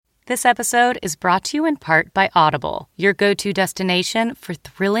This episode is brought to you in part by Audible, your go-to destination for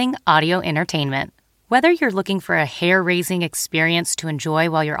thrilling audio entertainment. Whether you're looking for a hair-raising experience to enjoy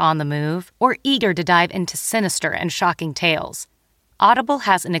while you're on the move or eager to dive into sinister and shocking tales, Audible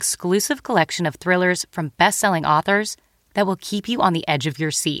has an exclusive collection of thrillers from best-selling authors that will keep you on the edge of your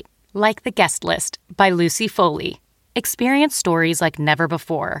seat, like The Guest List by Lucy Foley. Experience stories like never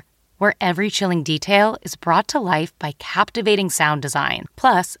before, where every chilling detail is brought to life by captivating sound design.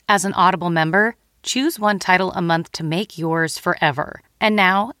 Plus, as an Audible member, choose one title a month to make yours forever. And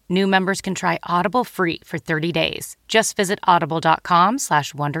now, new members can try Audible free for 30 days. Just visit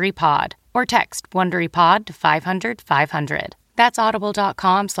audible.com/WonderyPod or text WonderyPod to 500-500. That's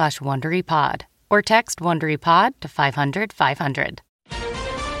audible.com/WonderyPod or text WonderyPod to 500-500.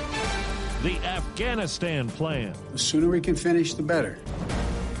 The Afghanistan plan. The sooner we can finish, the better.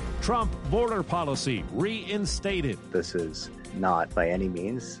 Trump border policy reinstated. This is not by any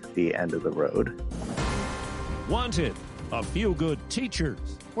means the end of the road. Wanted. A few good teachers.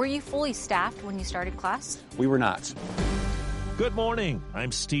 Were you fully staffed when you started class? We were not. Good morning.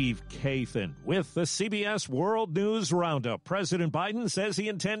 I'm Steve Kathan with the CBS World News Roundup. President Biden says he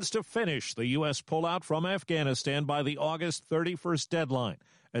intends to finish the U.S. pullout from Afghanistan by the August 31st deadline,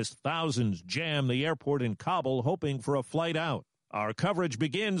 as thousands jam the airport in Kabul hoping for a flight out. Our coverage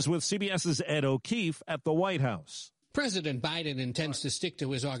begins with CBS's Ed O'Keefe at the White House. President Biden intends to stick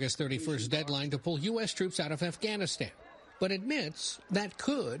to his August 31st deadline to pull U.S. troops out of Afghanistan, but admits that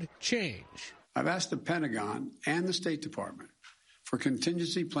could change. I've asked the Pentagon and the State Department for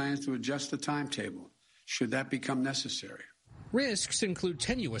contingency plans to adjust the timetable, should that become necessary. Risks include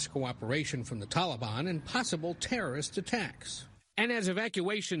tenuous cooperation from the Taliban and possible terrorist attacks. And as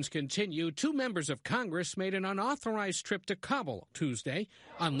evacuations continue, 2 members of Congress made an unauthorized trip to Kabul Tuesday,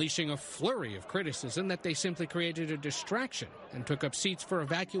 unleashing a flurry of criticism that they simply created a distraction and took up seats for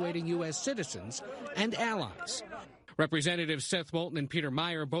evacuating U.S. citizens and allies. Representatives Seth Moulton and Peter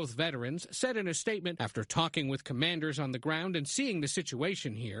Meyer, both veterans, said in a statement after talking with commanders on the ground and seeing the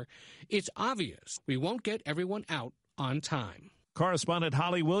situation here, it's obvious we won't get everyone out on time. Correspondent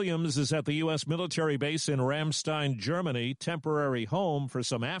Holly Williams is at the U.S. military base in Ramstein, Germany, temporary home for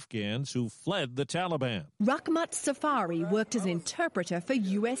some Afghans who fled the Taliban. Rahmat Safari worked as an interpreter for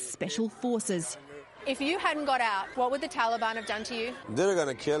U.S. Special Forces. If you hadn't got out, what would the Taliban have done to you? They're going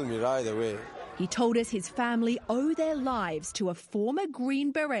to kill me right away. He told us his family owe their lives to a former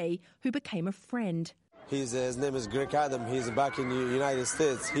Green Beret who became a friend. His name is Greg Adams. He's back in the United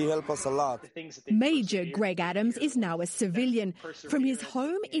States. He helped us a lot. Major Greg Adams is now a civilian. From his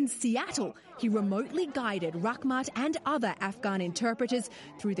home in Seattle, he remotely guided Rahmat and other Afghan interpreters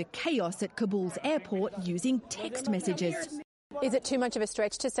through the chaos at Kabul's airport using text messages. Is it too much of a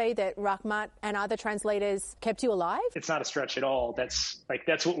stretch to say that Rahmat and other translators kept you alive? It's not a stretch at all. That's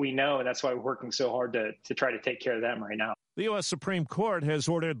what we know, and that's why we're working so hard to try to take care of them right now. The U.S. Supreme Court has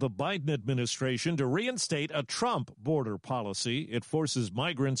ordered the Biden administration to reinstate a Trump border policy. It forces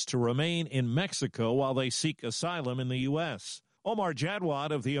migrants to remain in Mexico while they seek asylum in the U.S. Omar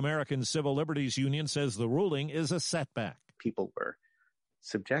Jadwad of the American Civil Liberties Union says the ruling is a setback. People were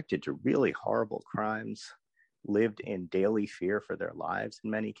subjected to really horrible crimes, lived in daily fear for their lives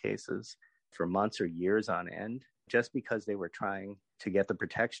in many cases for months or years on end, just because they were trying to get the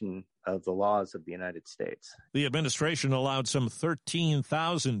protection of the laws of the United States. The administration allowed some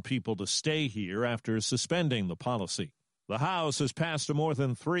 13,000 people to stay here after suspending the policy. The House has passed a more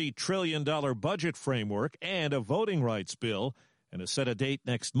than $3 trillion budget framework and a voting rights bill, and has set a date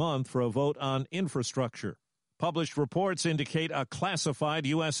next month for a vote on infrastructure. Published reports indicate a classified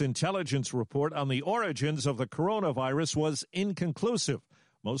U.S. intelligence report on the origins of the coronavirus was inconclusive,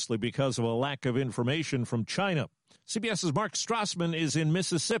 mostly because of a lack of information from China. CBS's Mark Strassman is in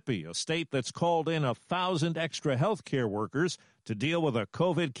Mississippi, a state that's called in 1,000 extra healthcare workers to deal with a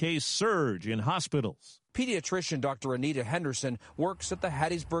COVID case surge in hospitals. Pediatrician Dr. Anita Henderson works at the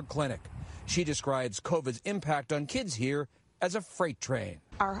Hattiesburg Clinic. She describes COVID's impact on kids here as a freight train.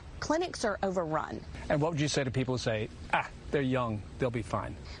 Our clinics are overrun. And what would you say to people who say, they're young, they'll be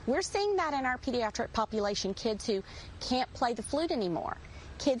fine? We're seeing that in our pediatric population, kids who can't play the flute anymore,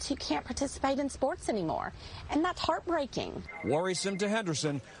 kids who can't participate in sports anymore, and that's heartbreaking. Worrisome to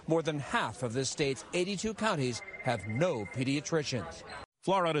Henderson, more than half of the state's 82 counties have no pediatricians.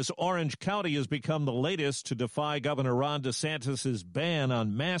 Florida's Orange County has become the latest to defy Governor Ron DeSantis' ban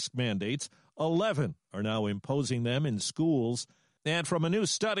on mask mandates. 11 are now imposing them in schools. And from a new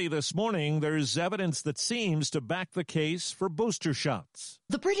study this morning, there's evidence that seems to back the case for booster shots.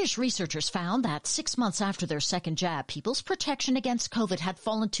 The British researchers found that 6 months after their second jab, people's protection against COVID had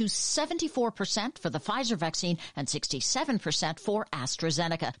fallen to 74% for the Pfizer vaccine and 67% for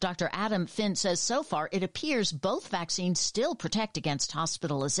AstraZeneca. Dr. Adam Finn says so far it appears both vaccines still protect against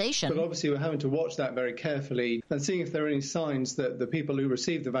hospitalization. But obviously we're having to watch that very carefully and seeing if there are any signs that the people who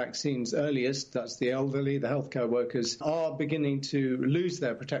receive the vaccines earliest, that's the elderly, the healthcare workers, are beginning to lose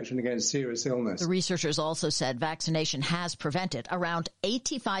their protection against serious illness. The researchers also said vaccination has prevented around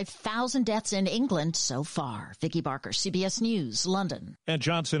 85,000 deaths in England so far. Vicky Barker, CBS News, London. And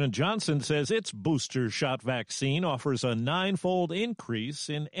Johnson & Johnson says its booster shot vaccine offers a 9-fold increase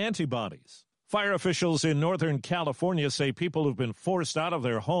in antibodies. Fire officials in Northern California say people who've been forced out of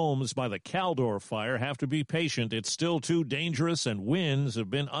their homes by the Caldor fire have to be patient. It's still too dangerous and winds have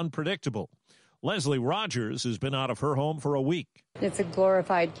been unpredictable. Leslie Rogers has been out of her home for a week. It's a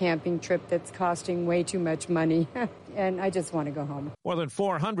glorified camping trip that's costing way too much money, and I just want to go home. More than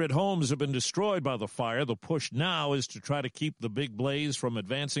 400 homes have been destroyed by the fire. The push now is to try to keep the big blaze from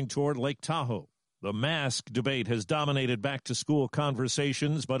advancing toward Lake Tahoe. The mask debate has dominated back-to-school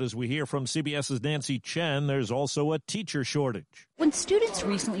conversations, but as we hear from CBS's Nancy Chen, there's also a teacher shortage. When students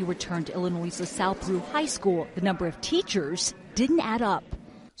recently returned to Illinois' LaSalle Peru High School, the number of teachers didn't add up.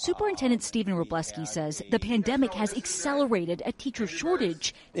 Superintendent Stephen Robleski says the pandemic has accelerated a teacher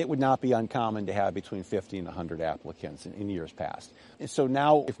shortage. It would not be uncommon to have between 50 and 100 applicants in years past. And so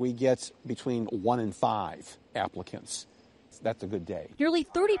now if we get between 1 and 5 applicants, that's a good day. Nearly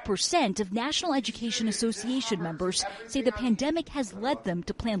 30% of National Education Association members say the pandemic has led them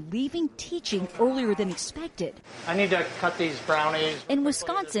to plan leaving teaching earlier than expected. I need to cut these brownies. In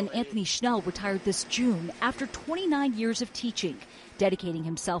Wisconsin, Anthony Schnell retired this June after 29 years of teaching, dedicating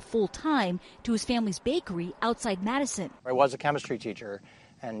himself full-time to his family's bakery outside Madison. I was a chemistry teacher,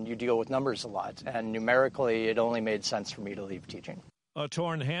 and you deal with numbers a lot, and numerically it only made sense for me to leave teaching. A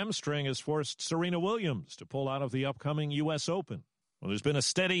torn hamstring has forced Serena Williams to pull out of the upcoming U.S. Open. Well, there's been a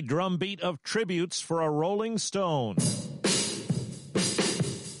steady drumbeat of tributes for a Rolling Stone.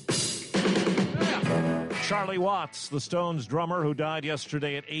 Charlie Watts, the Stones drummer who died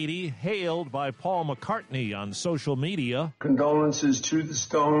yesterday at 80, hailed by Paul McCartney on social media. Condolences to the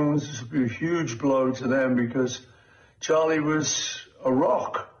Stones. This will be a huge blow to them because Charlie was a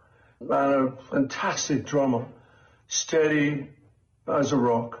rock and a fantastic drummer, steady as a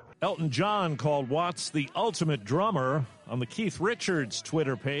rock. Elton John called Watts the ultimate drummer. On the Keith Richards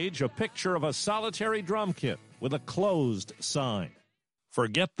Twitter page, a picture of a solitary drum kit with a closed sign.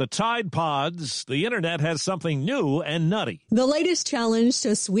 Forget the Tide Pods. The internet has something new and nutty. The latest challenge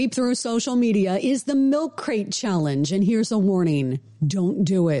to sweep through social media is the Milk Crate Challenge. And here's a warning. Don't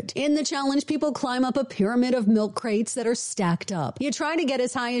do it. In the challenge, people climb up a pyramid of milk crates that are stacked up. You try to get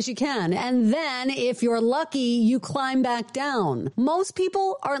as high as you can, and then, if you're lucky, you climb back down. Most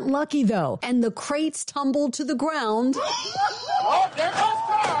people aren't lucky, though, and the crates tumble to the ground. Oh, there goes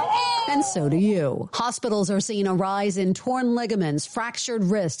Carl! And so do you. Hospitals are seeing a rise in torn ligaments, fractured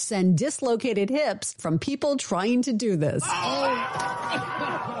wrists, and dislocated hips from people trying to do this.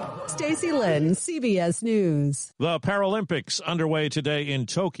 Stacey Lynn, CBS News. The Paralympics underway today in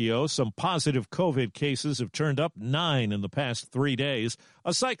Tokyo. Some positive COVID cases have turned up 9 in the past 3 days.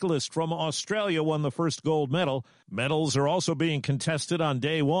 A cyclist from Australia won the first gold medal. Medals are also being contested on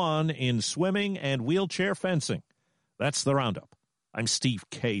day 1 in swimming and wheelchair fencing. That's the Roundup. I'm Steve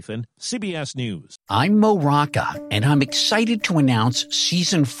Kathan, CBS News. I'm Mo Rocca, and I'm excited to announce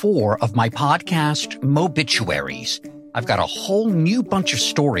Season 4 of my podcast, Mobituaries. I've got a whole new bunch of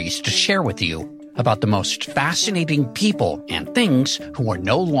stories to share with you about the most fascinating people and things who are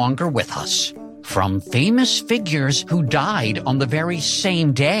no longer with us. From famous figures who died on the very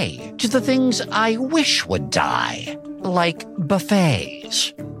same day to the things I wish would die, like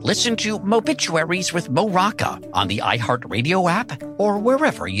buffets. Listen to Mobituaries with Mo Rocca on the iHeartRadio app or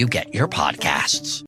wherever you get your podcasts.